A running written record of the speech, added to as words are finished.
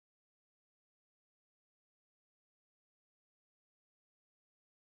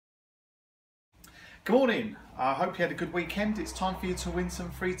Good morning. I hope you had a good weekend. It's time for you to win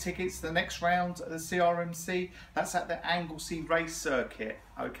some free tickets to the next round of the Crmc. That's at the Anglesey Race Circuit.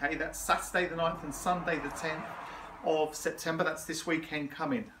 Okay, that's Saturday the 9th and Sunday the 10th of September. That's this weekend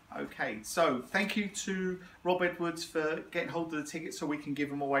coming. Okay, so thank you to Rob Edwards for getting hold of the tickets so we can give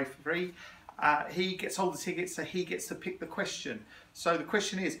them away for free. He gets hold of the tickets, so he gets to pick the question. So the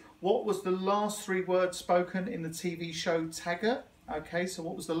question is, what was the last 3 words spoken in the TV show Taggart? Okay, so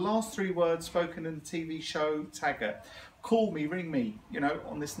what was the last 3 words spoken in the TV show Taggart? Call me, ring me,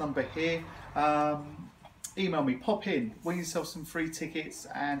 on this number here. Email me, pop in, win yourself some free tickets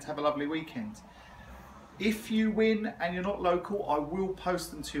and have a lovely weekend. If you win and you're not local, I will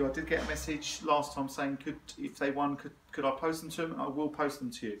post them to you. I did get a message last time saying if they won, could I post them to them? I will post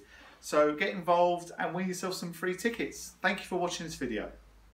them to you. So get involved and win yourself some free tickets. Thank you for watching this video.